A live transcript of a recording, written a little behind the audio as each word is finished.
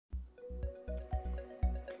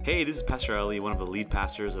Hey, this is Pastor Ali, one of the lead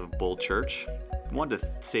pastors of Bold Church. I wanted to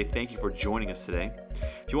say thank you for joining us today.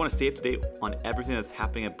 If you want to stay up to date on everything that's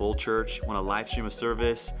happening at Bold Church, want to live stream a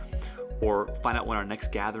service, or find out when our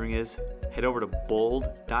next gathering is, head over to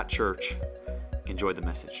bold.church. Enjoy the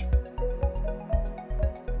message.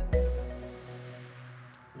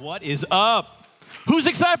 What is up? Who's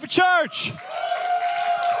excited for church?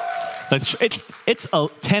 It's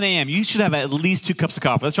 10 a.m. You should have at least 2 cups of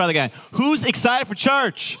coffee. Let's try that again. Who's excited for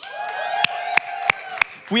church?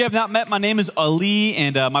 If we have not met, my name is Ali,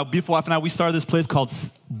 and my beautiful wife and I, we started this place called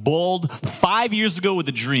Bold 5 years ago with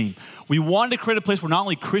a dream. We wanted to create a place where not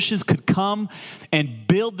only Christians could come and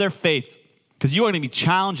build their faith, because you are going to be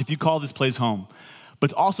challenged if you call this place home, but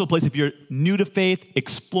it's also a place if you're new to faith,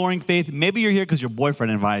 exploring faith. Maybe you're here because your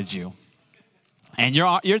boyfriend invited you, and you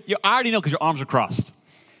already know because your arms are crossed.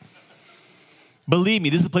 Believe me,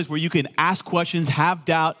 this is a place where you can ask questions, have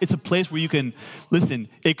doubt. It's a place where you can,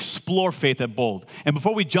 explore faith at Bold. And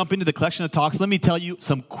before we jump into the collection of talks, let me tell you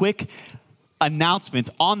some quick announcements.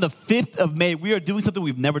 On the 5th of May, we are doing something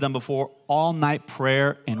we've never done before, all-night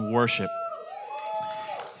prayer and worship.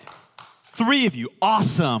 3 of you,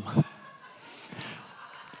 awesome.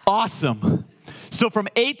 Awesome. So from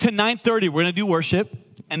 8 to 9:30, we're going to do worship.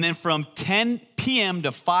 And then from 10 p.m.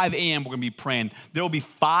 to 5 a.m., we're going to be praying. There will be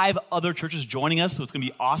 5 other churches joining us, so it's going to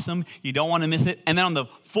be awesome. You don't want to miss it. And then on the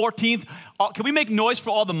 14th, can we make noise for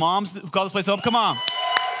all the moms who call this place home? Come on.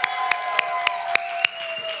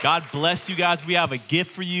 God bless you guys. We have a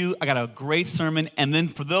gift for you. I got a great sermon. And then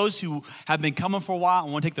for those who have been coming for a while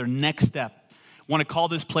and want to take their next step, want to call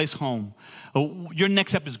this place home, your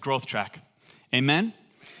next step is Growth Track. Amen?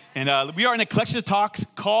 And we are in a collection of talks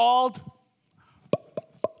called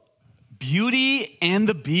Beauty and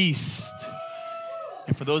the Beast.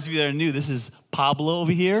 And for those of you that are new, this is Pablo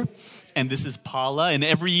over here, and this is Paula. And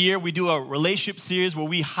every year we do a relationship series where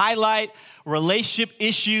we highlight relationship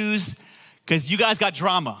issues because you guys got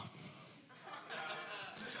drama.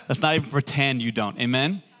 Let's not even pretend you don't.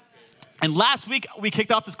 Amen? And last week we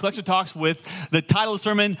kicked off this collection of talks with the title of the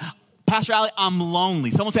sermon, Pastor Ali, I'm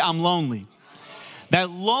lonely. Someone say, I'm lonely.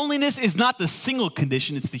 That loneliness is not the single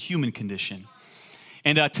condition, it's the human condition.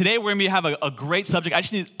 And today we're going to have a great subject. I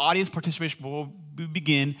just need audience participation before we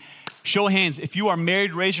begin. Show of hands. If you are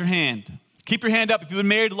married, raise your hand. Keep your hand up if you've been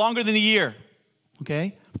married longer than a year.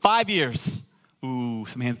 Okay? 5 years. Ooh,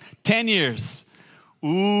 some hands. 10 years.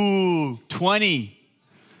 Ooh, 20.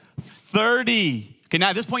 30. Okay, now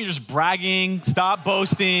at this point you're just bragging. Stop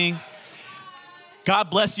boasting. God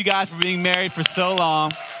bless you guys for being married for so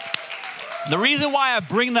long. The reason why I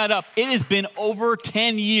bring that up, it has been over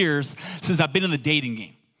 10 years since I've been in the dating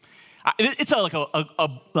game. It's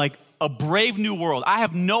like a brave new world. I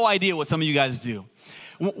have no idea what some of you guys do.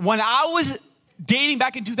 When I was dating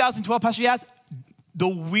back in 2012, Pastor Yaz, the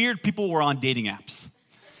weird people were on dating apps.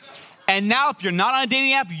 And now if you're not on a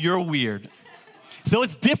dating app, you're weird. So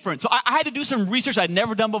it's different. So I had to do some research I'd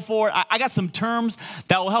never done before. I got some terms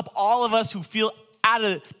that will help all of us who feel out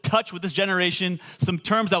of touch with this generation, some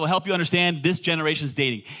terms that will help you understand this generation's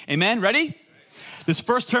dating. Amen? Ready? This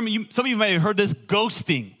first term, some of you may have heard this,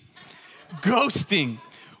 ghosting. Ghosting.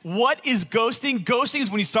 What is ghosting? Ghosting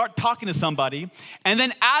is when you start talking to somebody, and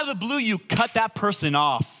then out of the blue, you cut that person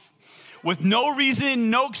off. With no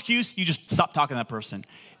reason, no excuse, you just stop talking to that person.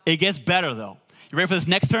 It gets better, though. You ready for this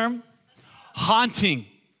next term? Haunting.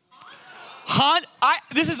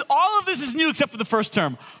 All of this is new except for the first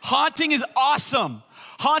term. Haunting is awesome.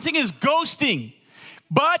 Haunting is ghosting.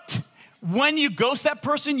 But when you ghost that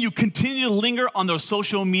person, you continue to linger on those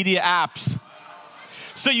social media apps.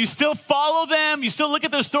 So you still follow them, you still look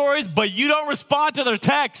at their stories, but you don't respond to their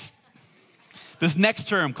text. This next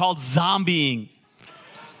term called zombieing.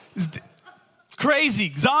 Crazy.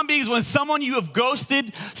 Zombieing is when someone you have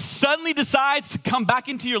ghosted suddenly decides to come back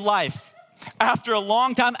into your life. After a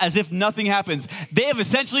long time, as if nothing happens. They have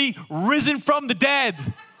essentially risen from the dead.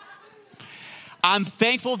 I'm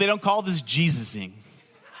thankful they don't call this Jesusing.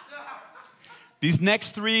 These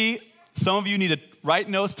next 3, some of you need to write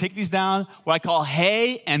notes, take these down, what I call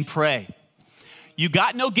hey and pray. You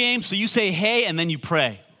got no game, so you say hey and then you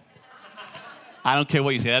pray. I don't care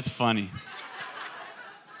what you say, that's funny.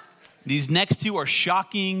 These next 2 are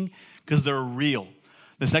shocking because they're real.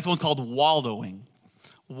 This next one's called wallowing.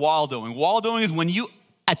 Wallowing is when you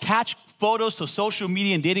attach photos to social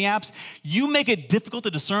media and dating apps, you make it difficult to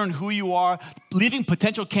discern who you are, leaving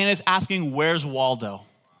potential candidates asking, where's Waldo?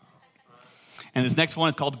 And this next one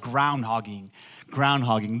is called groundhogging.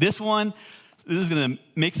 This is going to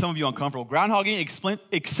make some of you uncomfortable. Groundhogging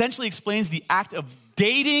essentially explains the act of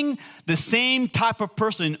dating the same type of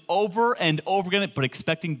person over and over again, but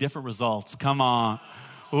expecting different results. Come on.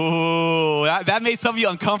 Ooh, that made some of you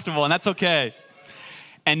uncomfortable, and that's okay.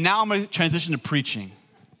 And now I'm going to transition to preaching.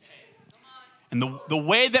 And the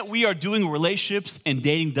way that we are doing relationships and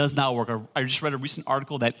dating does not work. I just read a recent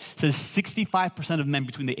article that says 65% of men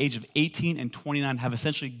between the age of 18 and 29 have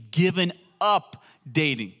essentially given up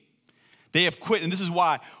dating. They have quit, and this is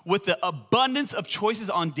why. With the abundance of choices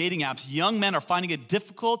on dating apps, young men are finding it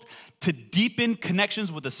difficult to deepen connections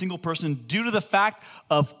with a single person due to the fact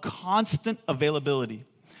of constant availability.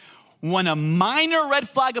 When a minor red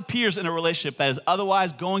flag appears in a relationship that is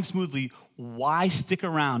otherwise going smoothly, why stick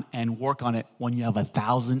around and work on it when you have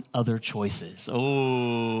 1,000 other choices?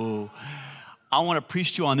 Oh, I want to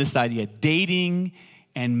preach to you on this idea, dating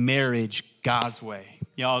and marriage God's way.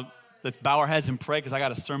 Y'all, let's bow our heads and pray because I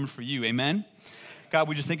got a sermon for you, amen? God,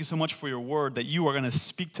 we just thank you so much for your word, that you are going to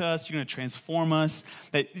speak to us, you're going to transform us,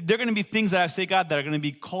 that there are going to be things that I say, God, that are going to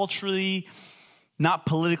be culturally, not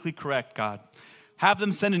politically correct, God. Have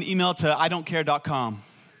them send an email to idon'tcare.com.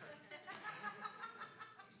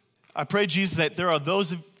 I pray, Jesus, that there are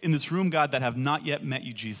those in this room, God, that have not yet met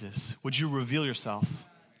you, Jesus. Would you reveal yourself?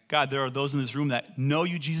 God, there are those in this room that know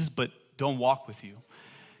you, Jesus, but don't walk with you.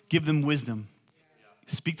 Give them wisdom.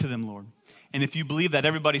 Speak to them, Lord. And if you believe that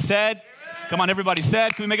everybody said, come on, everybody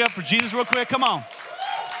said, can we make it up for Jesus real quick? Come on.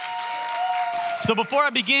 So before I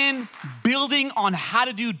begin building on how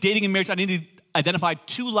to do dating and marriage, I need to identify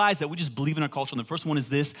 2 lies that we just believe in our culture. And the first one is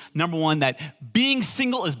this. Number 1, that being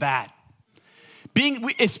single is bad.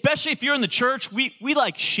 Especially if you're in the church, we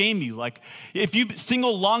like shame you. Like if you're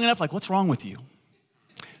single long enough, like what's wrong with you?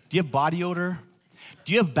 Do you have body odor?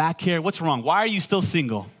 Do you have back hair? What's wrong? Why are you still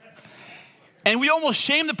single? And we almost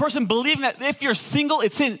shame the person believing that if you're single,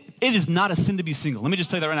 it's sin. It is not a sin to be single. Let me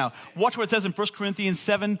just tell you that right now. Watch what it says in 1 Corinthians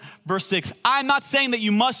 7, verse 6. I'm not saying that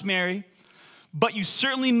you must marry, but you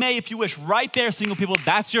certainly may if you wish. Right there, single people,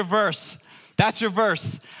 that's your verse. That's your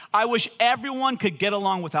verse. I wish everyone could get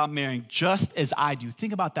along without marrying, just as I do.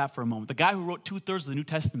 Think about that for a moment. The guy who wrote 2/3 of the New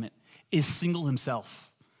Testament is single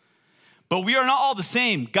himself. But we are not all the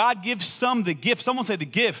same. God gives some the gift. Someone say the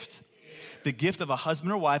gift. The gift of a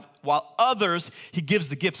husband or wife, while others, he gives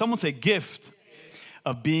the gift. Someone say gift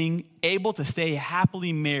of being able to stay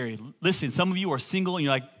happily married. Listen, some of you are single and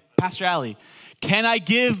you're like, Pastor Ali, can I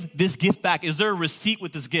give this gift back? Is there a receipt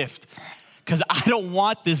with this gift? Because I don't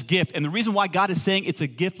want this gift. And the reason why God is saying it's a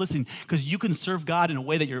gift, listen, because you can serve God in a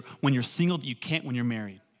way that when you're single, that you can't when you're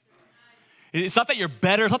married. It's not that you're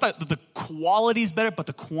better. It's not that the quality is better, but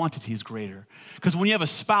the quantity is greater. Because when you have a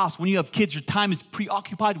spouse, when you have kids, your time is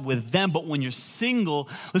preoccupied with them. But when you're single,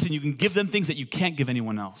 listen, you can give them things that you can't give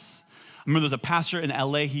anyone else. I remember there's a pastor in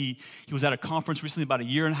LA. He was at a conference recently about 1.5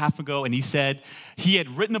 years ago, and he said he had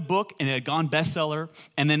written a book and it had gone bestseller.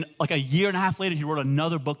 And then like 1.5 years later, he wrote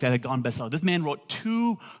another book that had gone bestseller. This man wrote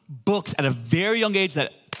 2 books at a very young age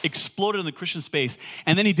that exploded in the Christian space.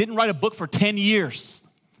 And then he didn't write a book for 10 years.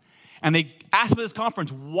 And they asked him at this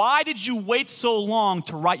conference, why did you wait so long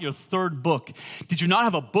to write your 3rd book? Did you not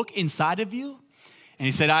have a book inside of you? And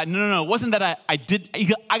he said, no. It wasn't that I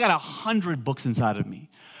got 100 books inside of me.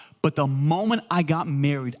 But the moment I got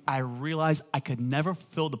married, I realized I could never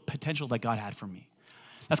fulfill the potential that God had for me.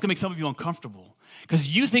 That's gonna make some of you uncomfortable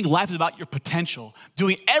because you think life is about your potential,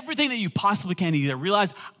 doing everything that you possibly can. You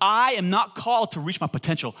realize I am not called to reach my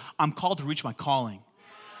potential. I'm called to reach my calling.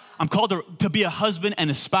 I'm called to be a husband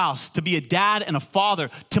and a spouse, to be a dad and a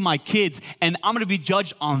father to my kids, and I'm gonna be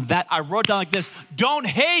judged on that. I wrote down like this, don't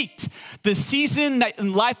hate the season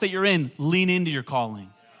in life that you're in, lean into your calling.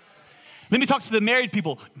 Let me talk to the married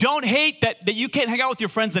people. Don't hate that you can't hang out with your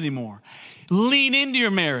friends anymore. Lean into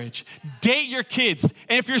your marriage. Date your kids.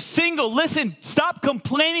 And if you're single, listen, stop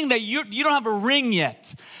complaining that you don't have a ring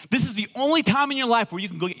yet. This is the only time in your life where you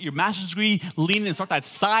can go get your master's degree, lean in and start that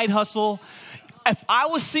side hustle. If I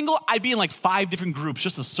was single, I'd be in like 5 different groups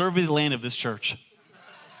just to survey the land of this church.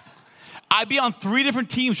 I'd be on 3 different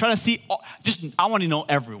teams trying to see, I want to know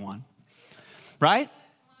everyone, right?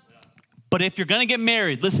 But if you're gonna get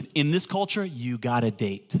married, listen, in this culture, you gotta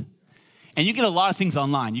date. And you get a lot of things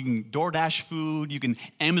online. You can DoorDash food, you can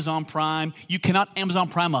Amazon Prime. You cannot Amazon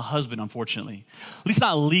Prime a husband, unfortunately. At least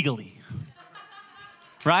not legally,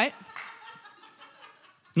 right?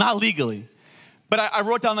 Not legally. But I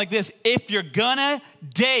wrote down like this, if you're gonna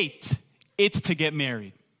date, it's to get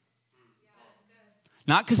married.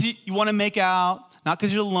 Not because you wanna make out, not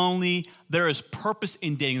because you're lonely. There is purpose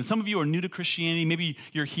in dating. And some of you are new to Christianity. Maybe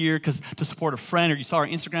you're here to support a friend, or you saw our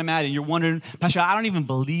Instagram ad and you're wondering, Pastor, I don't even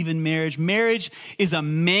believe in marriage. Marriage is a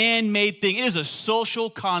man-made thing. It is a social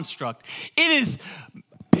construct. It is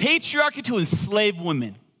patriarchy to enslave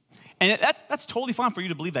women. And that's totally fine for you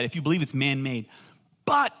to believe that if you believe it's man-made.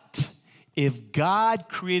 But If God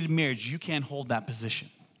created marriage, you can't hold that position.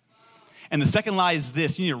 And the second lie is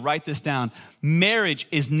this. You need to write this down. Marriage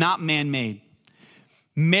is not man-made.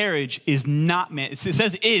 Marriage is not man. It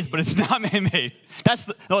says is, but it's not man-made. That's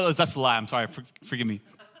the lie. I'm sorry. Forgive me.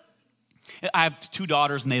 I have 2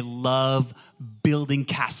 daughters, and they love building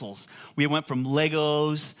castles. We went from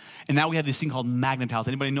Legos, and now we have this thing called magnet tiles.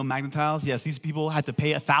 Anybody know magnet tiles? Yes, these people had to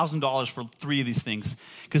pay $1,000 for 3 of these things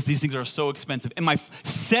because these things are so expensive. And my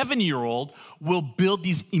 7-year-old will build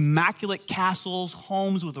these immaculate castles,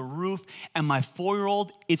 homes with a roof, and my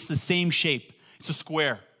 4-year-old, it's the same shape. It's a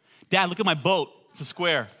square. Dad, look at my boat. It's a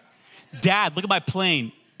square. Dad, look at my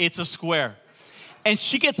plane. It's a square. And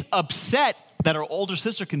she gets upset that her older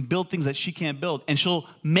sister can build things that she can't build. And she'll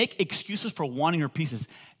make excuses for wanting her pieces.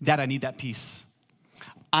 Dad, I need that piece.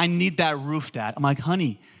 I need that roof, Dad. I'm like,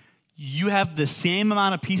 honey, you have the same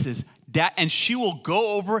amount of pieces. Dad, and she will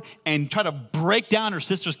go over and try to break down her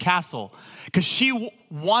sister's castle because she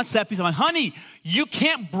wants that piece. I'm like, honey, you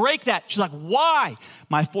can't break that. She's like, why?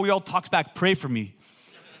 My 4-year-old talks back, pray for me.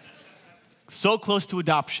 So close to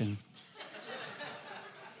adoption.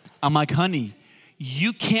 I'm like, honey,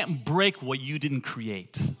 you can't break what you didn't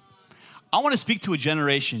create. I want to speak to a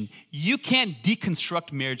generation. You can't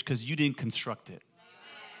deconstruct marriage because you didn't construct it.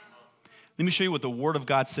 Let me show you what the Word of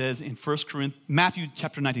God says in Matthew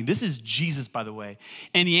chapter 19. This is Jesus, by the way.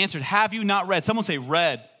 And he answered, have you not read? Someone say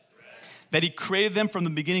read. That he created them from the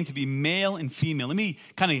beginning to be male and female. Let me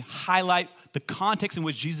kind of highlight the context in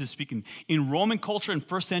which Jesus is speaking. In Roman culture in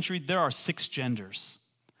first century, there are 6 genders.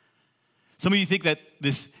 Some of you think that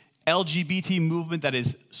this LGBT movement that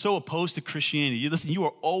is so opposed to Christianity, listen, you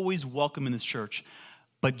are always welcome in this church.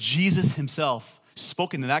 But Jesus himself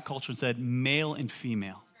spoke into that culture and said male and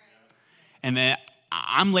female. And then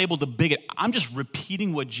I'm labeled a bigot. I'm just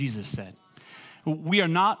repeating what Jesus said. We are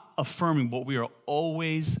not affirming, but we are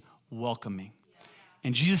always welcoming.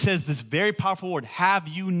 And Jesus says this very powerful word, have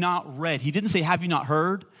you not read? He didn't say, have you not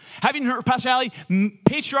heard? Have you heard, Pastor Ali?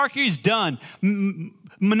 Patriarchy is done.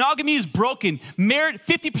 Monogamy is broken.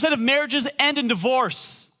 50% of marriages end in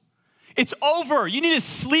divorce. It's over. You need to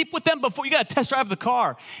sleep with them before you got to test drive the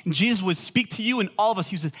car. And Jesus would speak to you and all of us.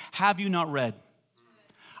 He says, have you not read?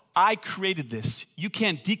 I created this. You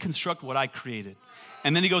can't deconstruct what I created.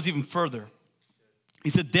 And then he goes even further. He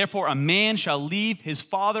said, therefore, a man shall leave his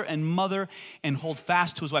father and mother and hold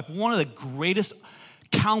fast to his wife. One of the greatest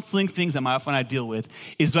counseling things that my wife and I deal with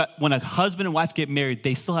is that when a husband and wife get married,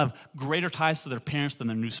 they still have greater ties to their parents than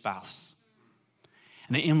their new spouse.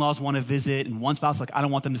 And the in-laws want to visit, and one spouse is like, I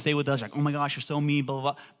don't want them to stay with us. You're like, oh my gosh, you're so mean, blah,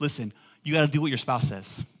 blah, blah. Listen, you got to do what your spouse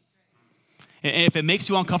says. And if it makes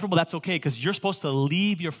you uncomfortable, that's okay, because you're supposed to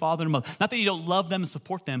leave your father and mother. Not that you don't love them and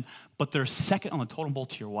support them, but they're second on the totem pole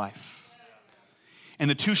to your wife. And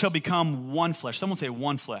the 2 shall become one flesh. Someone say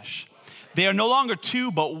one flesh. They are no longer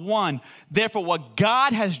 2, but 1. Therefore, what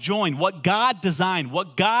God has joined, what God designed,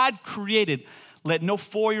 what God created, let no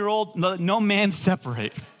 4-year-old, no man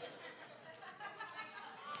separate.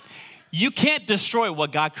 You can't destroy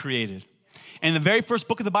what God created. In the very first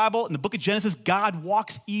book of the Bible, in the book of Genesis, God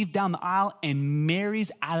walks Eve down the aisle and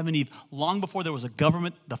marries Adam and Eve. Long before there was a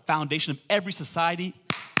government, the foundation of every society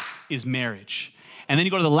is marriage. And then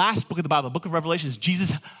you go to the last book of the Bible, the book of Revelations.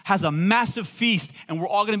 Jesus has a massive feast, and we're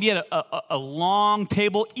all going to be at a long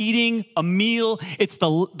table eating a meal. It's the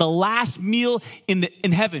last meal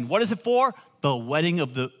in heaven. What is it for? The wedding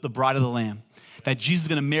of the bride of the Lamb. That Jesus is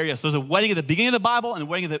going to marry us. There's a wedding at the beginning of the Bible and a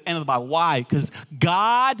wedding at the end of the Bible. Why? Because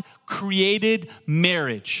God created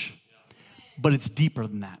marriage, but it's deeper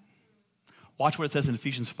than that. Watch what it says in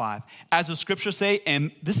Ephesians 5. As the scriptures say,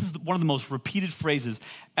 and this is one of the most repeated phrases,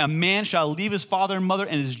 a man shall leave his father and mother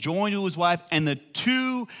and is joined to his wife, and the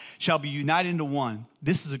 2 shall be united into one.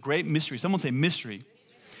 This is a great mystery. Someone say mystery.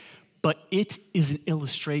 But it is an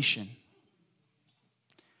illustration.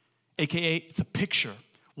 AKA, it's a picture.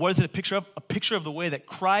 What is it a picture of? A picture of the way that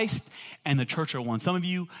Christ and the church are one. Some of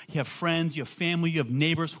you have friends, you have family, you have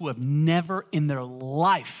neighbors who have never in their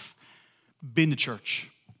life been to church.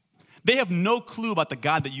 They have no clue about the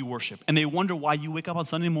God that you worship, and they wonder why you wake up on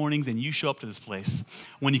Sunday mornings and you show up to this place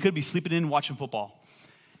when you could be sleeping in watching football.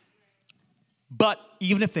 But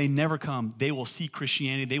even if they never come, they will see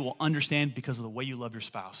Christianity. They will understand because of the way you love your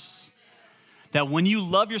spouse. That when you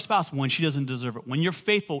love your spouse when she doesn't deserve it, when you're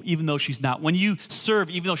faithful even though she's not, when you serve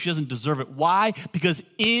even though she doesn't deserve it. Why? Because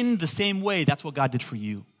in the same way, that's what God did for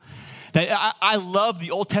you. That I love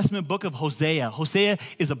the Old Testament book of Hosea. Hosea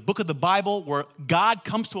is a book of the Bible where God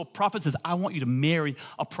comes to a prophet and says, I want you to marry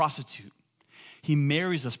a prostitute. He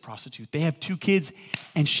marries this prostitute. They have 2 kids,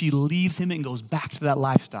 and she leaves him and goes back to that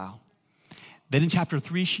lifestyle. Then in chapter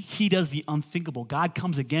 3, he does the unthinkable. God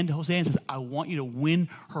comes again to Hosea and says, I want you to win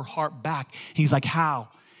her heart back. And he's like, how?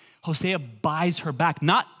 Hosea buys her back,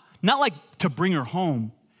 not like to bring her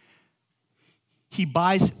home. He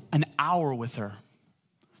buys an hour with her.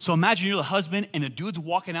 So imagine you're the husband and the dude's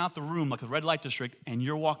walking out the room like the red light district, and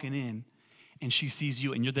you're walking in and she sees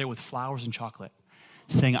you and you're there with flowers and chocolate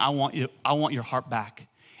saying, I want your heart back.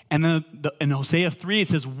 And then in Hosea 3, it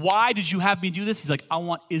says, why did you have me do this? He's like, I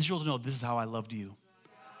want Israel to know this is how I loved you.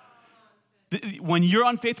 When you're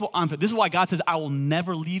unfaithful, this is why God says, I will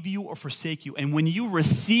never leave you or forsake you. And when you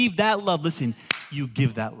receive that love, listen, you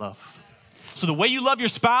give that love. So the way you love your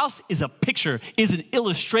spouse is a picture, is an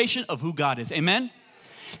illustration of who God is. Amen?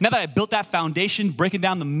 Now that I built that foundation, breaking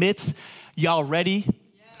down the myths, y'all ready?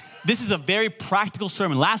 This is a very practical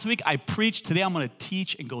sermon. Last week I preached. Today I'm going to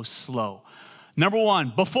teach and go slow. Number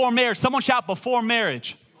 1, before marriage. Someone shout, before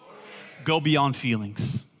marriage. Go beyond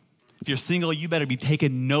feelings. If you're single, you better be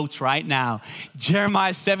taking notes right now.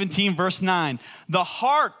 Jeremiah 17, verse 9. The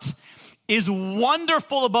heart is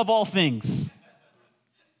wonderful above all things.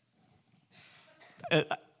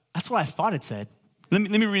 That's what I thought it said. Let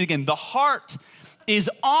me read it again. The heart is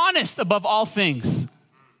honest above all things.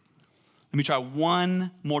 Let me try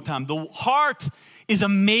one more time. The heart is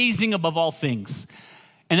amazing above all things.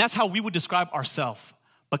 And that's how we would describe ourselves.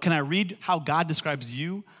 But can I read how God describes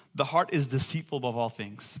you? The heart is deceitful above all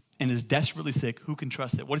things and is desperately sick. Who can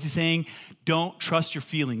trust it? What is he saying? Don't trust your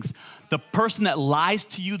feelings. The person that lies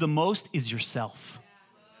to you the most is yourself.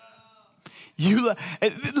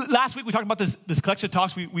 Last week we talked about this collection of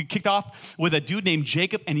talks. We kicked off with a dude named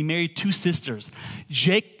Jacob, and he married 2 sisters.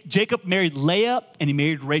 Jacob married Leah, and he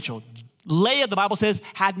married Rachel. Leah, the Bible says,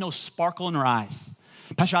 had no sparkle in her eyes.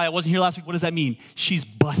 Pastor Ali, I wasn't here last week. What does that mean? She's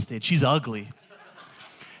busted. She's ugly.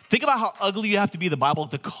 Think about how ugly you have to be in the Bible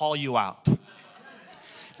to call you out.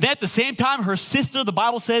 Then at the same time, her sister, the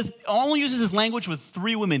Bible says, only uses this language with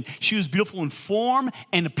 3 women. She was beautiful in form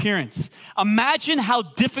and appearance. Imagine how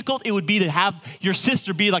difficult it would be to have your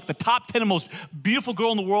sister be like the top 10 most beautiful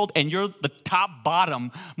girl in the world, and you're the top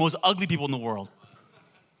bottom most ugly people in the world.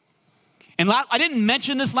 And I didn't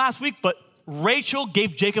mention this last week, but Rachel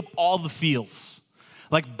gave Jacob all the feels.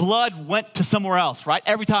 Like blood went to somewhere else, right?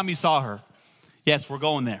 Every time he saw her. Yes, we're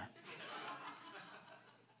going there.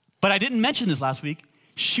 But I didn't mention this last week.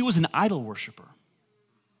 She was an idol worshiper.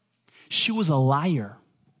 She was a liar.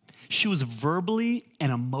 She was verbally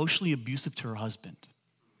and emotionally abusive to her husband.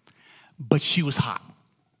 But she was hot.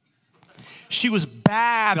 She was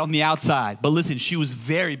bad on the outside, but listen, she was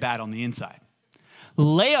very bad on the inside.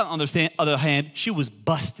 Leah, on the other hand, she was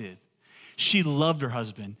busted. She loved her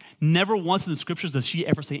husband. Never once in the scriptures does she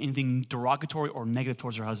ever say anything derogatory or negative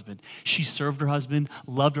towards her husband. She served her husband,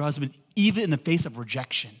 loved her husband, even in the face of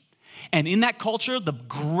rejection. And in that culture, the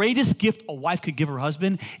greatest gift a wife could give her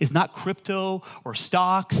husband is not crypto or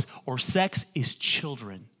stocks or sex, is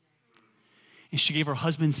children. And she gave her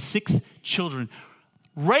husband 6 children.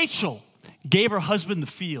 Rachel gave her husband the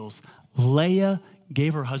fields. Leah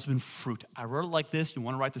gave her husband fruit. I wrote it like this. You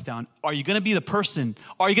want to write this down. Are you going to be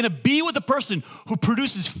with the person who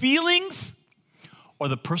produces feelings, or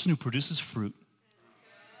the person who produces fruit?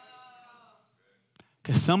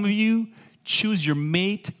 Because some of you choose your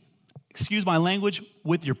mate, excuse my language,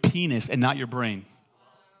 with your penis and not your brain.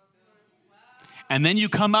 And then you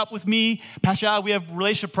come up with me, Pastor Al, we have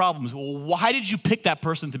relationship problems. Well, why did you pick that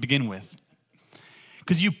person to begin with?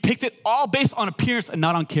 Because you picked it all based on appearance and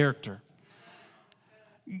not on character.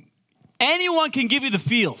 Anyone can give you the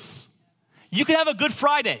feels. You can have a good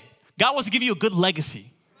Friday. God wants to give you a good legacy.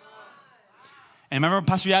 And remember,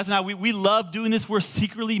 Pastor Yaz and I, we love doing this. We're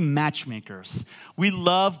secretly matchmakers. We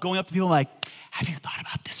love going up to people like, have you thought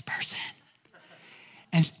about this person?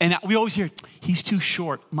 And we always hear, he's too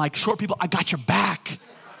short. I'm like, short people, I got your back.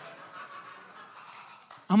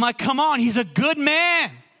 I'm like, come on, he's a good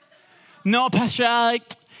man. No, Pastor Alec,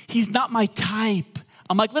 he's not my type.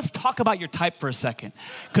 I'm like, let's talk about your type for a second.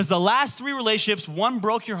 Because the last 3 relationships, 1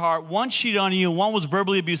 broke your heart, 1 cheated on you, 1 was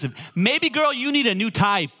verbally abusive. Maybe, girl, you need a new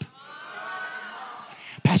type.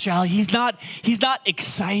 Pastor Ali, he's not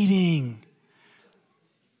exciting.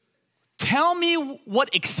 Tell me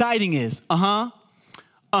what exciting is. Honey,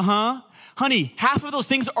 half of those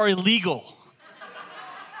things are illegal.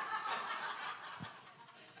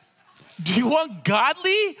 Do you want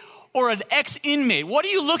godly or an ex-inmate? What are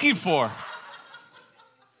you looking for?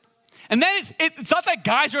 And then it's not that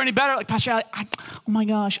guys are any better. Like, Pastor Ali, oh my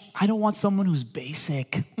gosh, I don't want someone who's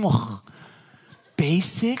basic. Ugh.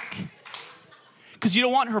 Basic? Because you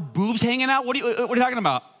don't want her boobs hanging out? What are you talking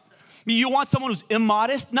about? You want someone who's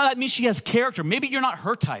immodest? No, that means she has character. Maybe you're not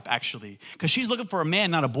her type, actually, because she's looking for a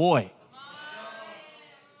man, not a boy.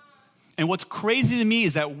 And what's crazy to me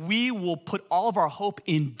is that we will put all of our hope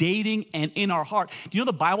in dating and in our heart. Do you know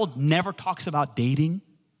the Bible never talks about dating?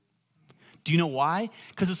 Do you know why?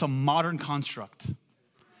 Because it's a modern construct.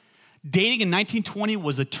 Dating in 1920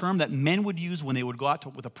 was a term that men would use when they would go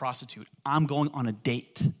out with a prostitute. I'm going on a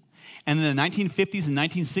date. And in the 1950s and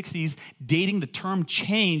 1960s, dating, the term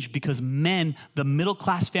changed because men, the middle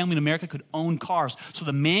class family in America, could own cars. So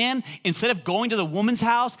the man, instead of going to the woman's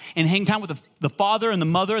house and hanging time with the father and the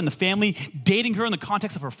mother and the family, dating her in the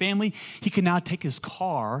context of her family, he could now take his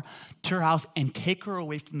car to her house and take her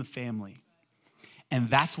away from the family. And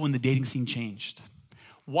that's when the dating scene changed.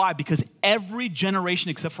 Why? Because every generation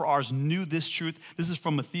except for ours knew this truth. This is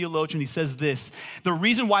from a theologian. He says this: the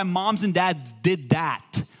reason why moms and dads did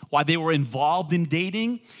that, why they were involved in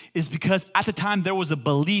dating, is because at the time there was a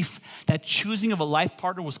belief that choosing of a life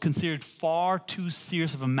partner was considered far too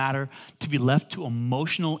serious of a matter to be left to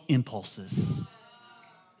emotional impulses.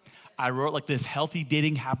 I wrote like this: healthy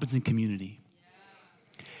dating happens in community.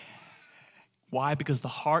 Why? Because the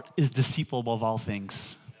heart is deceitful above all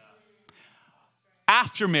things.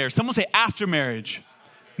 After marriage, someone say after marriage.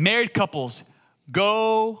 Married couples,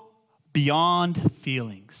 go beyond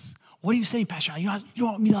feelings. What are you saying, Pastor? You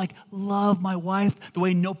want me to like love my wife the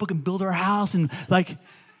way Notebook can build her house and like,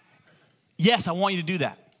 yes, I want you to do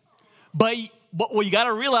that. But what you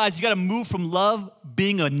gotta realize, you gotta move from love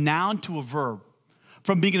being a noun to a verb,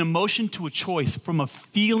 from being an emotion to a choice, from a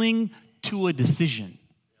feeling to a decision.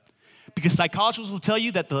 Because psychologists will tell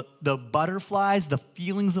you that the butterflies, the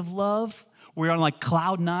feelings of love, where you're on like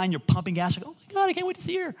cloud nine, you're pumping gas, like, oh my God, I can't wait to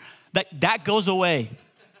see her. That goes away.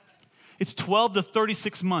 It's 12 to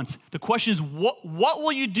 36 months. The question is, what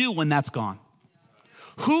will you do when that's gone?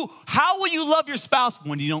 How will you love your spouse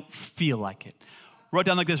when you don't feel like it? Wrote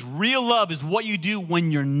down like this: real love is what you do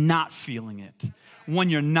when you're not feeling it. When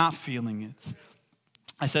you're not feeling it.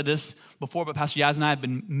 I said this before, but Pastor Yaz and I have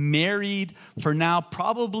been married for now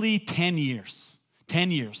probably 10 years.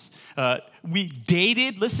 10 years. We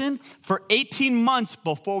dated, listen, for 18 months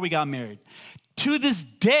before we got married. To this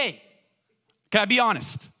day, can I be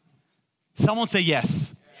honest? Someone say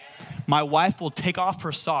yes. My wife will take off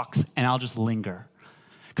her socks and I'll just linger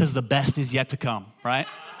because the best is yet to come, right?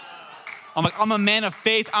 I'm like, I'm a man of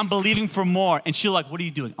faith. I'm believing for more. And she'll like, what are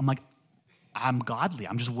you doing? I'm like, I'm godly.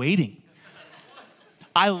 I'm just waiting.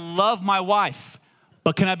 I love my wife,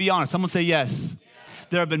 but can I be honest? Someone say yes.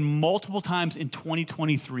 There have been multiple times in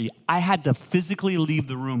 2023, I had to physically leave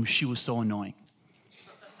the room. She was so annoying.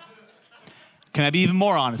 Can I be even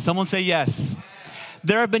more honest? Someone say yes.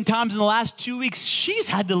 There have been times in the last 2 weeks, she's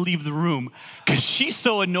had to leave the room because she's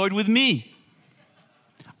so annoyed with me.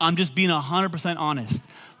 I'm just being 100%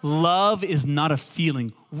 honest. Love is not a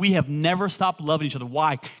feeling. We have never stopped loving each other.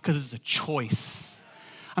 Why? Because it's a choice.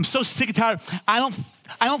 I'm so sick and tired. I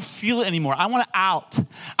don't feel it anymore. I want to out.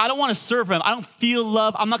 I don't want to serve him. I don't feel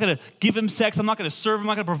love. I'm not going to give him sex. I'm not going to serve him. I'm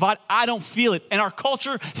not going to provide. I don't feel it. And our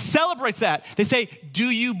culture celebrates that. They say, do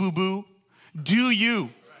you, boo-boo? Do you?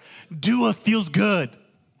 Do what feels good.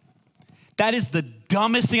 That is the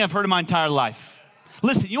dumbest thing I've heard in my entire life.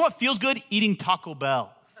 Listen, you know what feels good? Eating Taco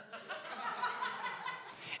Bell.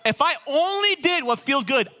 If I only did what feels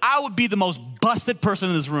good, I would be the most busted person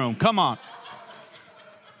in this room. Come on.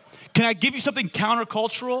 Can I give you something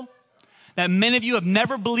countercultural that many of you have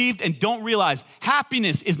never believed and don't realize?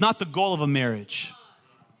 Happiness is not the goal of a marriage.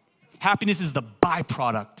 Happiness is the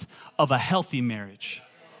byproduct of a healthy marriage.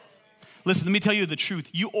 Listen, let me tell you the truth.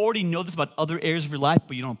 You already know this about other areas of your life,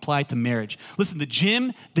 but you don't apply it to marriage. Listen, the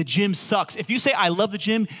gym sucks. If you say, I love the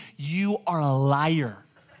gym, you are a liar.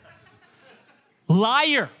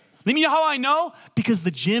 Liar. Let me know how I know? Because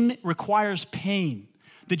the gym requires pain.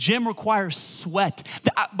 The gym requires sweat.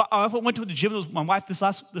 I went to the gym with my wife this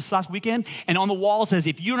last weekend, and on the wall says,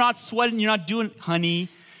 if you're not sweating, you're not doing it, honey.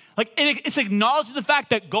 Like, it's acknowledging the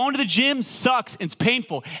fact that going to the gym sucks and it's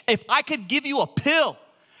painful. If I could give you a pill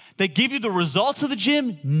that give you the results of the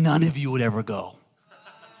gym, none of you would ever go.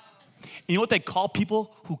 And you know what they call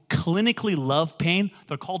people who clinically love pain?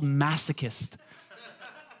 They're called masochists.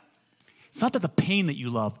 It's not that the pain that you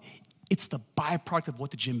love, it's the byproduct of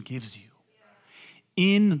what the gym gives you.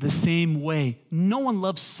 In the same way, no one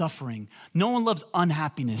loves suffering. No one loves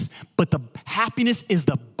unhappiness, but the happiness is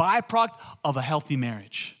the byproduct of a healthy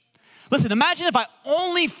marriage. Listen, imagine if I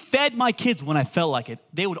only fed my kids when I felt like it.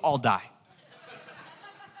 They would all die.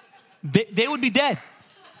 They would be dead.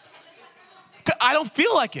 I don't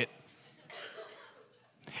feel like it.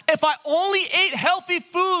 If I only ate healthy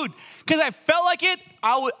food because I felt like it,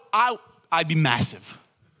 I'd be massive.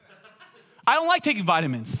 I don't like taking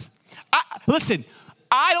vitamins. Listen,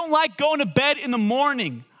 I don't like going to bed in the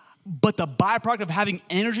morning. But the byproduct of having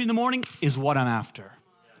energy in the morning is what I'm after.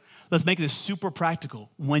 Let's make this super practical.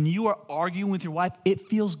 When you are arguing with your wife, it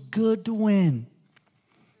feels good to win.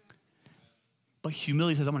 But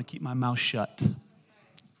humility says, I'm going to keep my mouth shut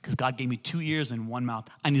because God gave me 2 ears and 1 mouth.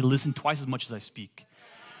 I need to listen twice as much as I speak.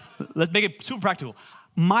 Let's make it super practical.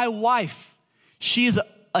 My wife, she is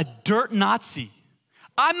a dirt Nazi.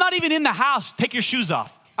 I'm not even in the house. Take your shoes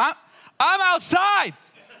off. I'm outside.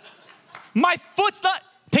 My foot's not,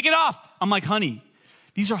 take it off. I'm like, honey,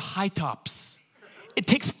 these are high tops. It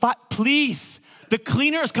takes 5, please. The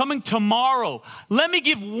cleaner is coming tomorrow. Let me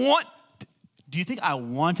give one. Do you think I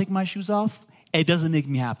want to take my shoes off? It doesn't make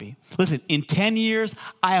me happy. Listen, in 10 years,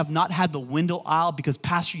 I have not had the window aisle because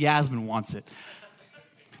Pastor Yasmin wants it.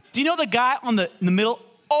 Do you know the guy in the middle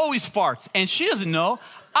always farts and she doesn't know?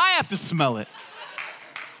 I have to smell it.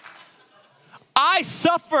 I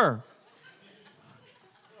suffer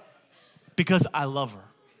because I love her.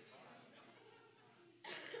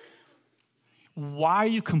 Why are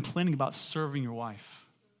you complaining about serving your wife?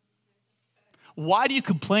 Why do you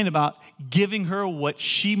complain about giving her what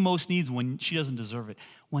she most needs when she doesn't deserve it?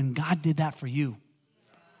 When God did that for you.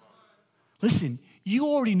 Listen, you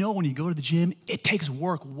already know when you go to the gym, it takes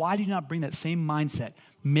work. Why do you not bring that same mindset?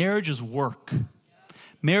 Marriage is work.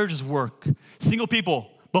 Marriage is work. Single people,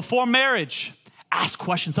 before marriage, ask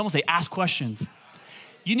questions. Someone say, ask questions.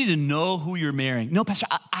 You need to know who you're marrying. No, Pastor,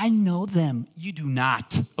 I know them. You do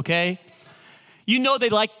not, okay? You know they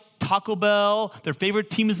like Taco Bell. Their favorite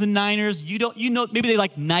team is the Niners. You know, maybe they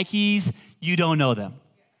like Nikes. You don't know them.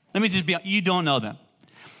 Let me just be honest. You don't know them.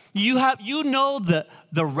 You know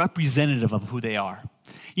the representative of who they are.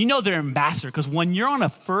 You know their ambassador, because when you're on a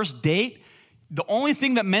first date, the only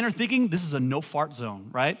thing that men are thinking, this is a no fart zone,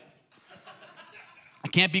 right? I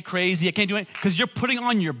can't be crazy. I can't do anything, because you're putting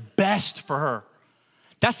on your best for her.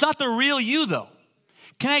 That's not the real you, though.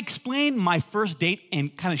 Can I explain my first date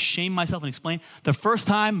and kind of shame myself and explain? The first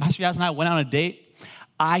time Pastor Yaz and I went on a date,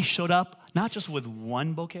 I showed up not just with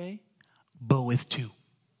 1 bouquet, but with 2.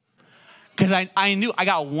 Because I knew I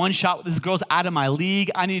got 1 shot with this girl's out of my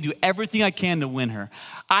league. I need to do everything I can to win her.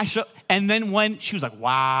 And then when she was like,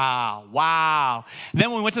 wow. And then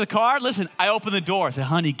when we went to the car, listen, I opened the door. I said,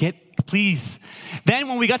 honey, please. Then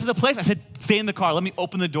when we got to the place, I said, stay in the car. Let me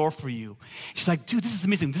open the door for you. She's like, dude, this is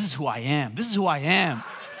amazing. This is who I am. This is who I am.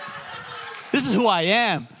 This is who I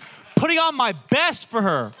am. Putting on my best for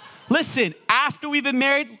her. Listen, after we've been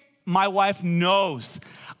married, my wife knows.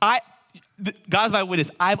 God is my witness.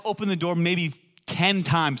 I've opened the door maybe 10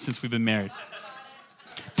 times since we've been married.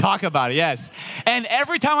 Talk about it, yes. And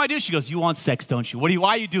every time I do, she goes, you want sex, don't you? Why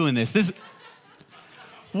are you doing this?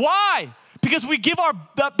 Why? Because we give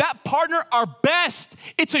that partner our best.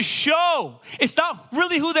 It's a show. It's not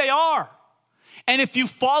really who they are. And if you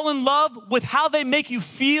fall in love with how they make you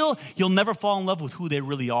feel, you'll never fall in love with who they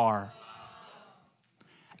really are.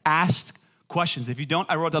 Ask questions. If you don't,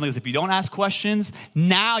 I wrote down this. If you don't ask questions,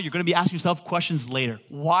 now you're going to be asking yourself questions later.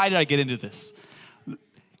 Why did I get into this?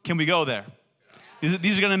 Can we go there?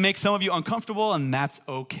 These are going to make some of you uncomfortable, and that's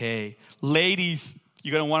okay. Ladies,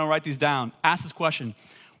 you're going to want to write these down. Ask this question.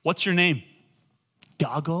 What's your name?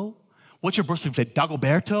 Dago? What's your birth certificate?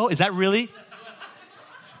 Dagoberto? Is that really?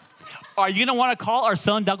 Are you going to want to call our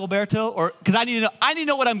son Dagoberto? Or because I need to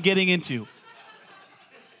know what I'm getting into.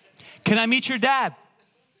 Can I meet your dad?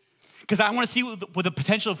 Because I want to see what the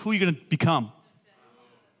potential of who you're going to become.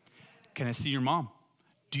 Can I see your mom?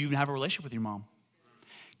 Do you even have a relationship with your mom?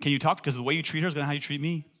 Can you talk? Because the way you treat her is going to how you treat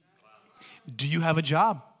me. Do you have a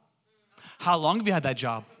job? How long have you had that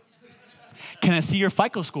job? Can I see your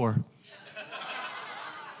FICO score?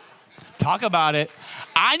 Talk about it.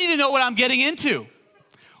 I need to know what I'm getting into.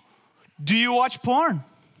 Do you watch porn?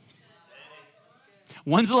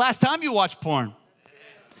 When's the last time you watched porn?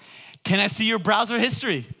 Can I see your browser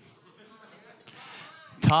history?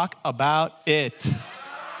 Talk about it.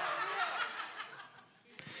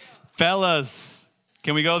 Fellas,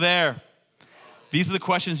 can we go there? These are the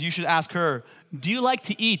questions you should ask her. Do you like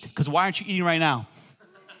to eat? Because why aren't you eating right now?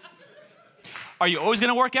 Are you always going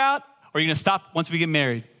to work out? Or are you going to stop once we get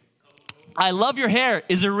married? I love your hair.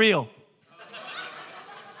 Is it real?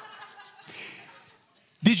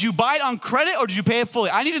 Did you buy it on credit or did you pay it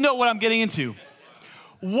fully? I need to know what I'm getting into.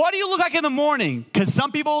 What do you look like in the morning? Because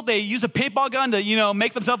some people, they use a paintball gun to,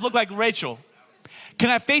 make themselves look like Rachel.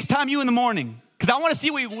 Can I FaceTime you in the morning? Because I want to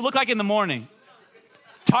see what you look like in the morning.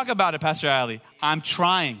 Talk about it, Pastor Ali. I'm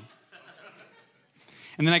trying.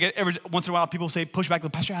 And then I get every once in a while, people say, push back,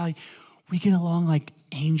 Pastor Ali, we get along like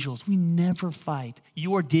angels. We never fight.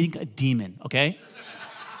 You are dating a demon, okay?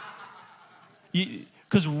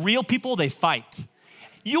 Because real people, they fight.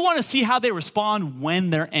 You want to see how they respond when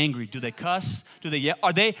they're angry. Do they cuss? Do they yell?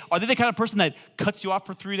 Are they the kind of person that cuts you off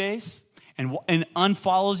for 3 days and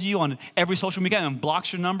unfollows you on every social media and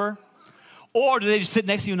blocks your number? Or do they just sit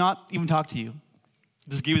next to you and not even talk to you?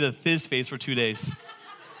 Just give you the fizz face for 2 days.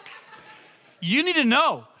 You need to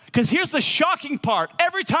know, because here's the shocking part.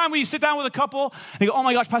 Every time we sit down with a couple, they go, oh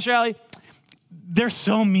my gosh, Pastor Ali, they're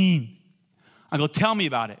so mean. I go, tell me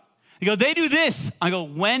about it. They go, they do this. I go,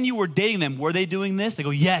 when you were dating them, were they doing this? They go,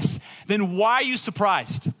 yes. Then why are you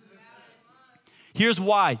surprised? Here's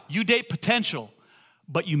why. You date potential,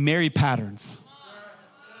 but you marry patterns.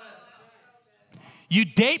 You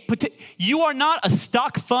you are not a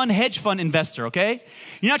stock fund, hedge fund investor, okay?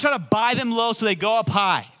 You're not trying to buy them low so they go up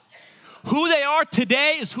high. Who they are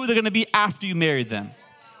today is who they're gonna be after you marry them.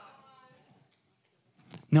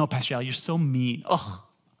 No, Pastor Al, you're so mean. Ugh,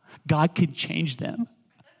 God can change them.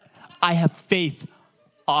 I have faith.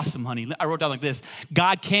 Awesome, honey. I wrote down like this.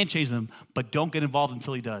 God can change them, but don't get involved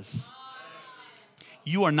until he does.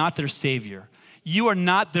 You are not their savior. You are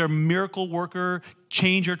not their miracle worker,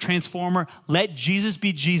 changer, transformer. Let Jesus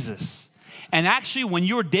be Jesus. And actually, when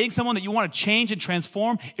you're dating someone that you want to change and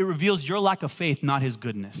transform, it reveals your lack of faith, not his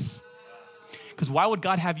goodness. Because why would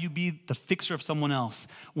God have you be the fixer of someone else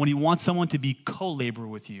when he wants someone to be co-laborer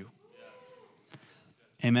with you?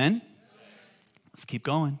 Amen? Let's keep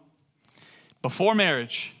going. Before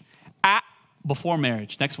marriage,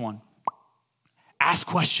 next one. Ask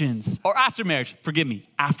questions. Or after marriage, forgive me,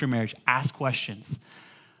 after marriage, ask questions.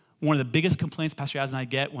 One of the biggest complaints Pastor Az and I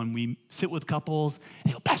get when we sit with couples,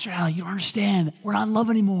 they go, Pastor Al, you don't understand. We're not in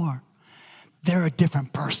love anymore. They're a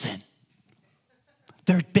different person.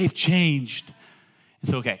 They've changed.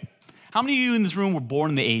 It's okay. How many of you in this room were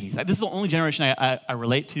born in the 80s? This is the only generation I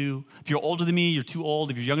relate to. If you're older than me, you're too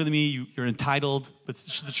old. If you're younger than me, you're entitled. But it's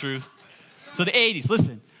just the truth. So the 80s,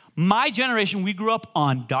 listen. My generation, we grew up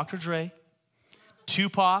on Dr. Dre,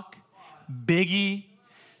 Tupac, Biggie,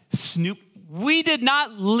 Snoop. We did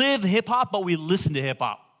not live hip hop, but we listened to hip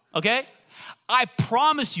hop, okay? I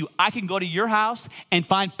promise you, I can go to your house and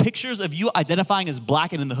find pictures of you identifying as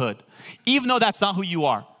black and in the hood, even though that's not who you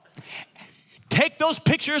are. Take those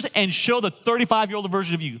pictures and show the 35-year-old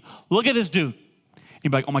version of you. Look at this dude.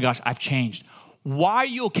 You'd be like, oh my gosh, I've changed. Why are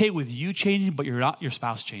you okay with you changing, but you're not your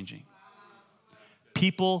spouse changing?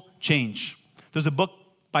 People change. There's a book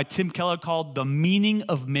by Tim Keller called The Meaning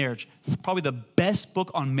of Marriage. It's probably the best book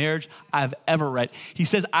on marriage I've ever read. He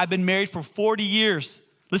says, I've been married for 40 years.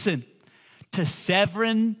 Listen, to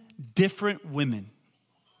 7 different women.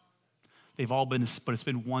 They've all been, but it's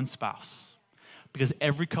been one spouse. Because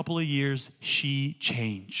every couple of years, she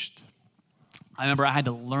changed. I remember I had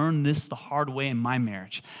to learn this the hard way in my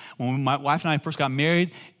marriage. When my wife and I first got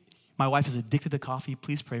married, my wife is addicted to coffee.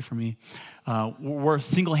 Please pray for me. We're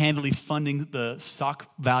single-handedly funding the stock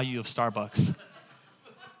value of Starbucks.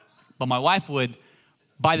 But my wife would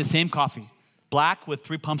buy the same coffee, black with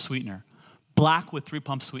 3-pump sweetener, black with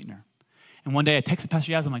 3-pump sweetener. And one day I texted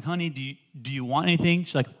Pastor Yaz. I'm like, honey, do you want anything?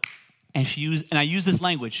 She's like, and I used this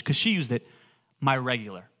language because she used it, my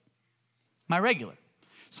regular. My regular.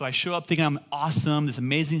 So I show up thinking I'm awesome, this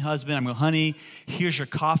amazing husband. I'm going, honey, here's your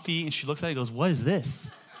coffee. And she looks at it and goes, what is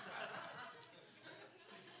this?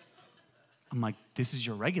 I'm like, this is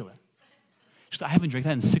your regular. She's like, I haven't drank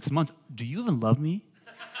that in 6 months. Do you even love me?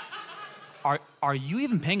 Are you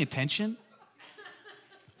even paying attention?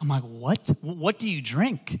 I'm like, what? What do you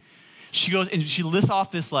drink? She goes, and she lists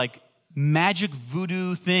off this like magic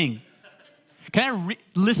voodoo thing. Can I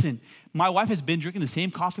listen, my wife has been drinking the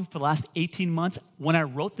same coffee for the last 18 months. When I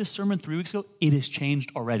wrote this sermon 3 weeks ago, it has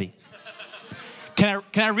changed already. Can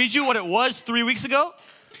I read you what it was 3 weeks ago?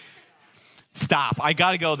 Stop, I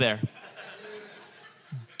gotta go there.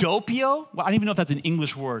 Doppio, well, I don't even know if that's an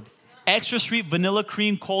English word. Extra sweet vanilla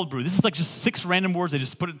cream cold brew. This is like just 6 random words, I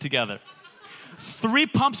just put it together. 3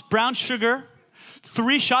 pumps brown sugar,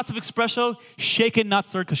 3 shots of espresso, shaken, not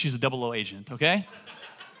stirred, because she's a 00 agent, okay?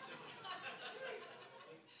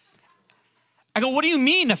 I go, what do you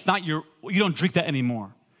mean that's not you don't drink that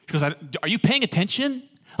anymore? She goes, are you paying attention?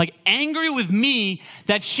 Like angry with me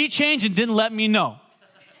that she changed and didn't let me know.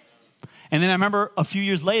 And then I remember a few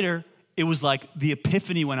years later, it was like the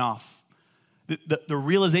epiphany went off. The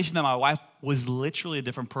realization that my wife was literally a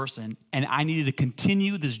different person and I needed to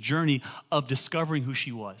continue this journey of discovering who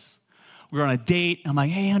she was. We were on a date and I'm like,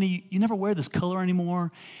 hey honey, you never wear this color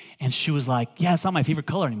anymore? And she was like, yeah, it's not my favorite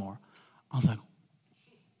color anymore. I was like,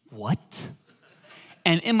 what?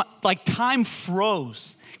 And time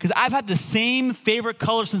froze because I've had the same favorite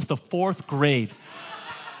color since the 4th grade.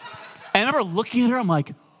 And I remember looking at her, I'm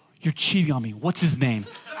like, you're cheating on me. What's his name?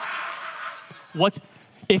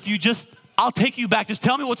 I'll take you back. Just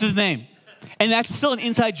tell me what's his name. And that's still an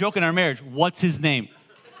inside joke in our marriage. What's his name?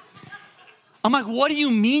 I'm like, what do you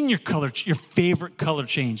mean your favorite color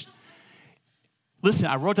changed? Listen,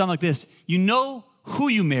 I wrote down like this. You know who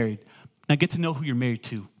you married. Now get to know who you're married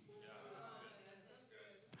to.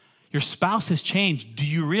 Your spouse has changed. Do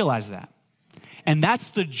you realize that? And that's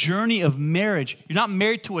the journey of marriage. You're not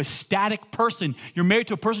married to a static person. You're married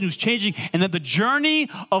to a person who's changing. And that the journey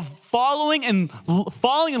of falling in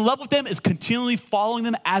love with them is continually following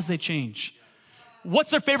them as they change.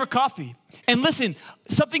 What's their favorite coffee? And listen,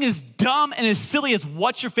 something as dumb and as silly as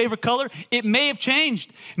what's your favorite color, it may have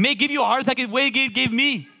changed. It may give you a heart attack the way it gave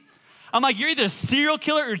me. I'm like, you're either a serial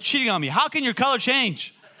killer or cheating on me. How can your color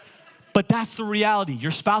change? But that's the reality.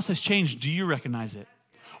 Your spouse has changed. Do you recognize it?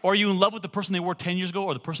 Or are you in love with the person they were 10 years ago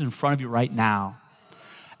or the person in front of you right now?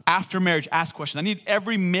 After marriage, ask questions. I need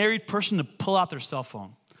every married person to pull out their cell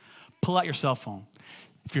phone. Pull out your cell phone.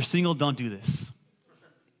 If you're single, don't do this.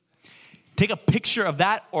 Take a picture of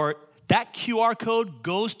that, or that QR code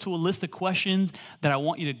goes to a list of questions that I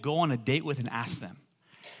want you to go on a date with and ask them.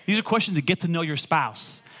 These are questions to get to know your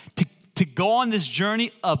spouse, to go on this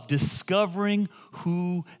journey of discovering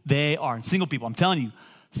who they are. And single people, I'm telling you,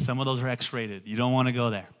 some of those are X-rated. You don't want to go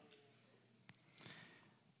there.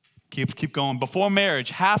 Keep going. Before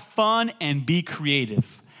marriage, have fun and be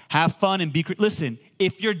creative. Have fun and be creative. Listen,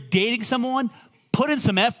 if you're dating someone, put in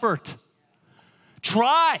some effort.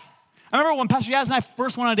 Try. I remember when Pastor Yaz and I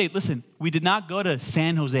first went on a date. Listen, we did not go to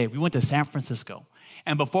San Jose. We went to San Francisco.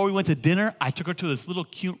 And before we went to dinner, I took her to this little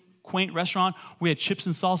cute, quaint restaurant. We had chips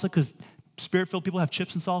and salsa because Spirit-filled people have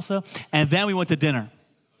chips and salsa. And then we went to dinner.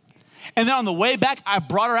 And then on the way back, I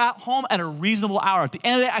brought her out home at a reasonable hour. At the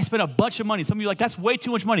end of the day, I spent a bunch of money. Some of you are like, that's way too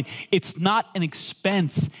much money. It's not an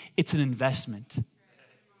expense. It's an investment.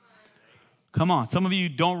 Come on. Some of you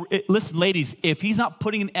don't. Listen, ladies, if he's not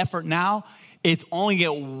putting in effort now, it's only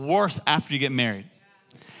get worse after you get married.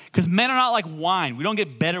 Because men are not like wine. We don't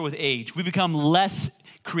get better with age. We become less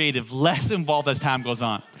creative, less involved as time goes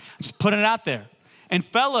on. Just putting it out there. And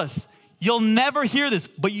fellas, you'll never hear this,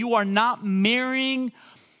 but you are not marrying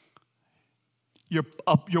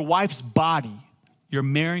your wife's body. You're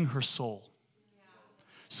marrying her soul.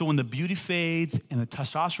 So when the beauty fades and the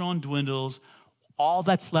testosterone dwindles, all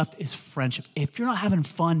that's left is friendship. If you're not having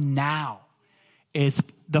fun now,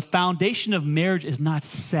 the foundation of marriage is not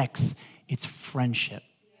sex, it's friendship.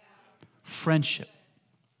 Friendship.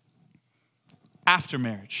 After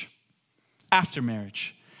marriage,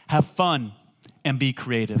 have fun and be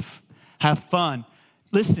creative. Have fun.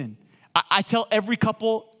 Listen, I tell every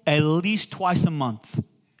couple at least twice a month,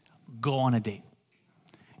 go on a date.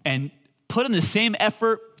 And put in the same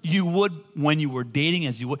effort you would when you were dating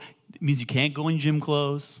as you would. It means you can't go in gym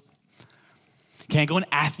clothes. Can't go in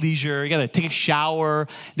athleisure. You got to take a shower.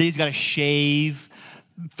 Then you got to shave.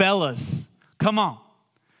 Fellas, come on.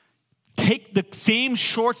 Take the same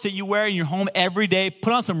shorts that you wear in your home every day.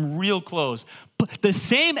 Put on some real clothes. Put the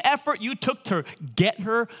same effort you took to get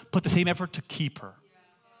her, put the same effort to keep her.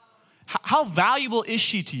 How valuable is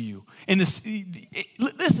she to you?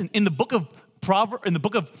 Listen, in the book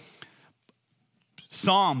of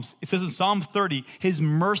Psalms, it says in Psalm 30, his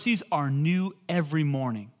mercies are new every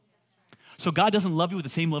morning. So God doesn't love you with the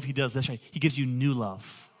same love he does. That's right. He gives you new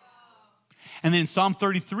love. And then in Psalm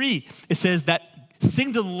 33, it says that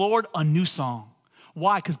sing to the Lord a new song.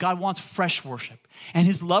 Why? Because God wants fresh worship. And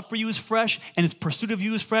his love for you is fresh, and his pursuit of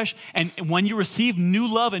you is fresh. And when you receive new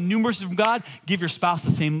love and new mercy from God, give your spouse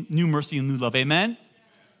the same new mercy and new love. Amen?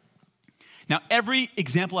 Now, every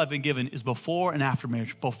example I've been given is before and after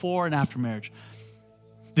marriage. Before and after marriage.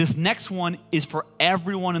 This next one is for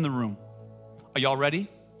everyone in the room. Are y'all ready?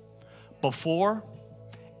 Before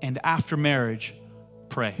and after marriage,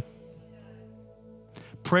 pray.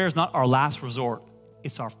 Prayer is not our last resort.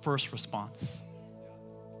 It's our first response.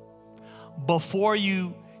 Before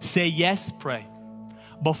you say yes, pray.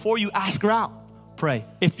 Before you ask her out, pray.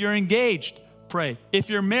 If you're engaged, pray. If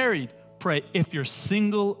you're married, pray. If you're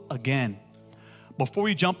single, again. Before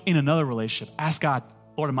you jump in another relationship, ask God,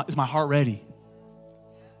 Lord, is my heart ready?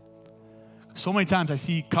 So many times I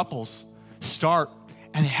see couples start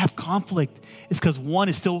and they have conflict. It's because one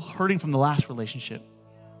is still hurting from the last relationship.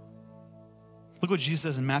 Look what Jesus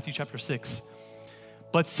says in Matthew chapter 6.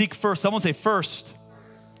 But seek first, someone say first,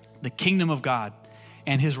 the kingdom of God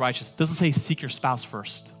and his righteousness. It doesn't say seek your spouse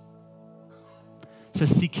first. It says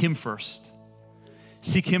seek him first.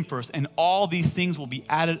 Seek him first. And all these things will be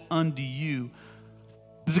added unto you.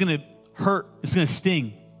 This is going to hurt. It's going to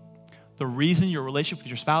sting. The reason your relationship with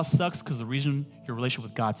your spouse sucks because the reason your relationship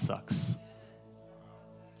with God sucks.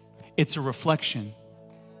 It's a reflection.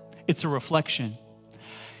 It's a reflection.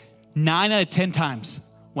 9 out of 10 times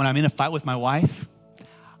when I'm in a fight with my wife,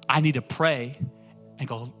 I need to pray and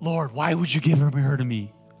go, Lord, why would you give her to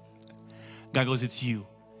me? God goes, it's you.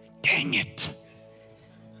 Dang it.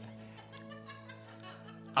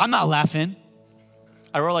 I'm not laughing.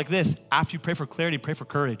 I wrote like this: after you pray for clarity, pray for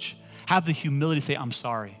courage. Have the humility to say, I'm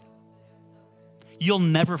sorry. You'll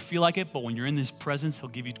never feel like it, but when you're in his presence, he'll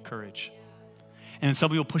give you courage. And then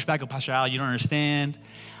somebody will push back, go, Pastor Al, you don't understand.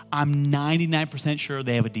 I'm 99% sure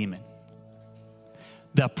they have a demon.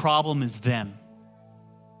 The problem is them.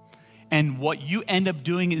 And what you end up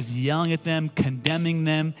doing is yelling at them, condemning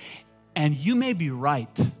them, and you may be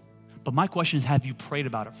right. But my question is, have you prayed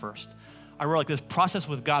about it first? I wrote like this: process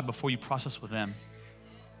with God before you process with them.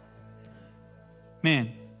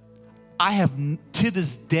 Man, I have to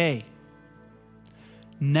this day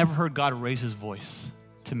never heard God raise his voice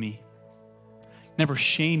to me. Never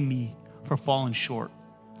shame me for falling short.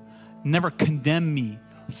 Never condemn me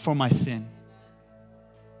for my sin.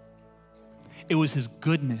 It was his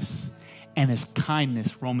goodness and his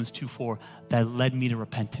kindness, Romans 2:4, that led me to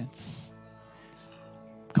repentance.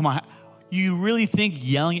 Come on, you really think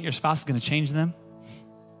yelling at your spouse is going to change them?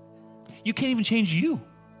 You can't even change you.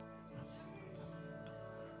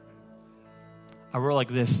 I wrote like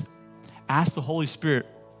this: ask the Holy Spirit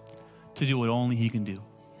to do what only he can do.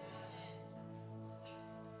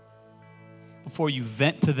 Before you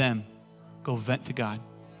vent to them, go vent to God.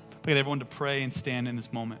 I get everyone to pray and stand in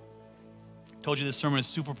this moment. I told you this sermon is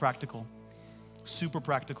super practical. Super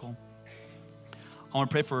practical. I want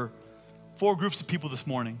to pray for 4 groups of people this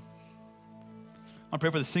morning. I want to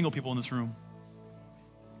pray for the single people in this room.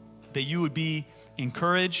 That you would be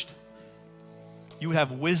encouraged. You would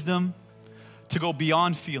have wisdom to go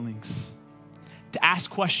beyond feelings, to ask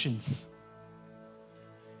questions,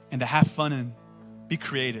 and to have fun and be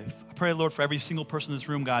creative. I pray, Lord, for every single person in this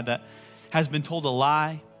room, God, that has been told a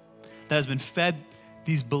lie, that has been fed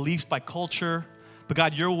these beliefs by culture. But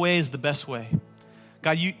God, your way is the best way.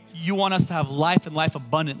 God, you want us to have life and life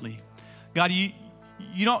abundantly. God, you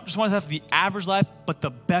don't just want us to have the average life, but the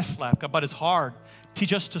best life. God, but it's hard.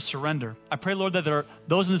 Teach us to surrender. I pray, Lord, that there are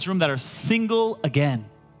those in this room that are single again.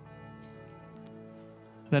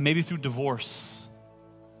 That maybe through divorce,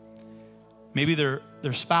 maybe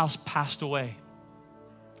their spouse passed away.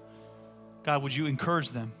 God, would you encourage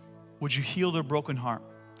them? Would you heal their broken heart?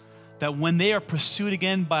 That when they are pursued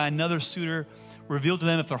again by another suitor, reveal to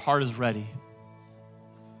them if their heart is ready.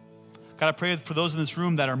 God, I pray for those in this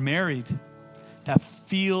room that are married, that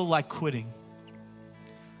feel like quitting.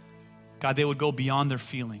 God, they would go beyond their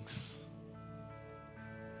feelings.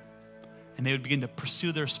 And they would begin to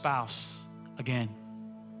pursue their spouse again.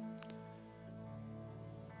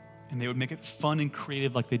 And they would make it fun and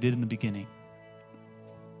creative like they did in the beginning.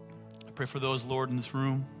 I pray for those, Lord, in this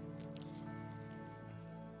room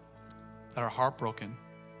that are heartbroken,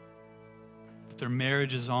 that their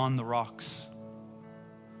marriage is on the rocks,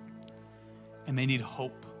 and they need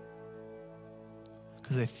hope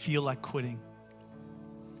because they feel like quitting.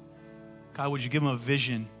 God, would you give them a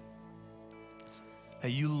vision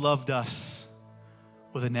that you loved us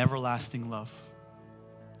with an everlasting love?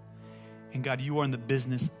 And God, you are in the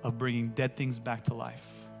business of bringing dead things back to life.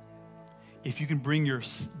 If you can bring your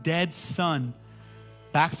dead son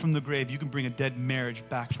back from the grave, you can bring a dead marriage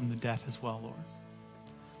back from the death as well, Lord.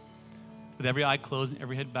 With every eye closed and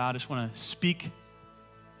every head bowed, I just want to speak.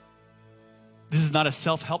 This is not a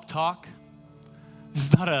self-help talk. This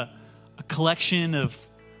is not a collection of,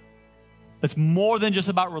 it's more than just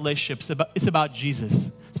about relationships. It's about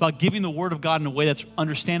Jesus. It's about giving the word of God in a way that's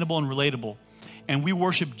understandable and relatable. And we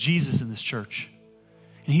worship Jesus in this church.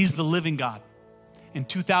 And he's the living God. And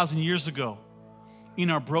 2,000 years ago, in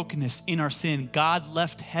our brokenness, in our sin, God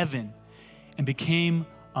left heaven and became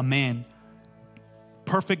a man.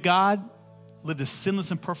 Perfect God lived a sinless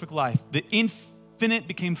and perfect life. The infinite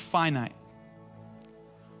became finite.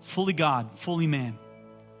 Fully God, fully man. And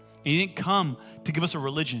he didn't come to give us a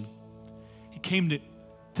religion. He came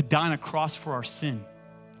to die on a cross for our sin.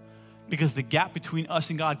 Because the gap between us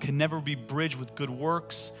and God can never be bridged with good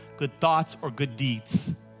works, good thoughts, or good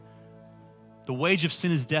deeds. The wage of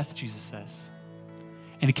sin is death, Jesus says.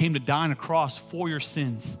 And he came to die on a cross for your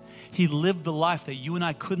sins. He lived the life that you and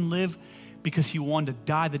I couldn't live because he wanted to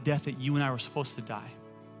die the death that you and I were supposed to die.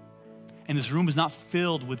 And this room is not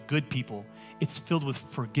filled with good people. It's filled with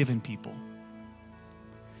forgiven people.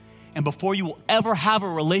 And before you will ever have a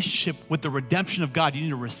relationship with the redemption of God, you need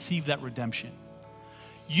to receive that redemption.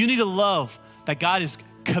 You need a love that God is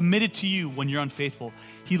committed to you when you're unfaithful.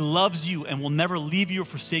 He loves you and will never leave you or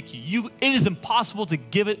forsake you. It is impossible to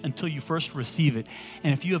give it until you first receive it.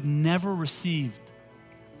 And if you have never received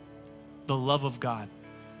the love of God,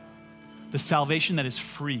 the salvation that is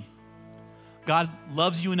free. God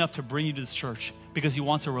loves you enough to bring you to this church because he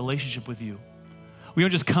wants a relationship with you. We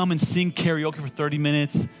don't just come and sing karaoke for 30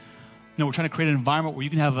 minutes. No, we're trying to create an environment where you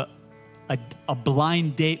can have a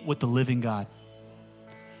blind date with the living God.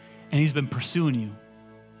 And he's been pursuing you.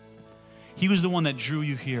 He was the one that drew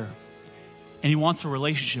you here. And he wants a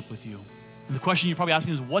relationship with you. And the question you're probably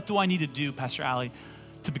asking is, what do I need to do, Pastor Ali,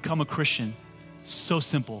 to become a Christian? So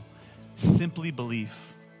simple. Simply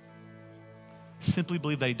believe. Simply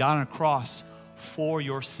believe that he died on a cross for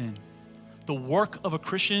your sin. The work of a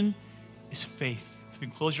Christian is faith. If you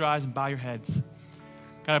can close your eyes and bow your heads.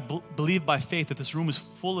 God, I believe by faith that this room is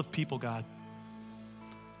full of people, God,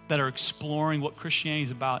 that are exploring what Christianity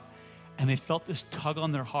is about, and they felt this tug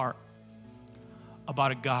on their heart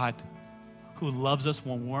about a God who loves us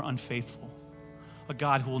when we're unfaithful, a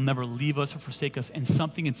God who will never leave us or forsake us, and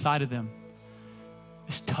something inside of them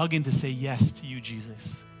is tugging to say yes to you,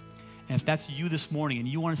 Jesus. And if that's you this morning and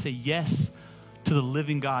you want to say yes to the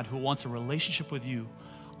living God who wants a relationship with you,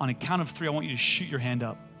 on a count of 3, I want you to shoot your hand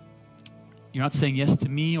up. You're not saying yes to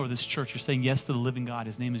me or this church. You're saying yes to the living God.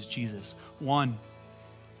 His name is Jesus. 1,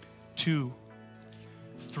 2,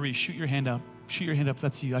 3. Shoot your hand up. Shoot your hand up.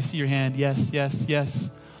 That's you. I see your hand. Yes, yes,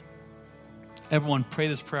 yes. Everyone, pray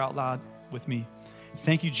this prayer out loud with me.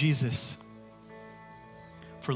 Thank you, Jesus,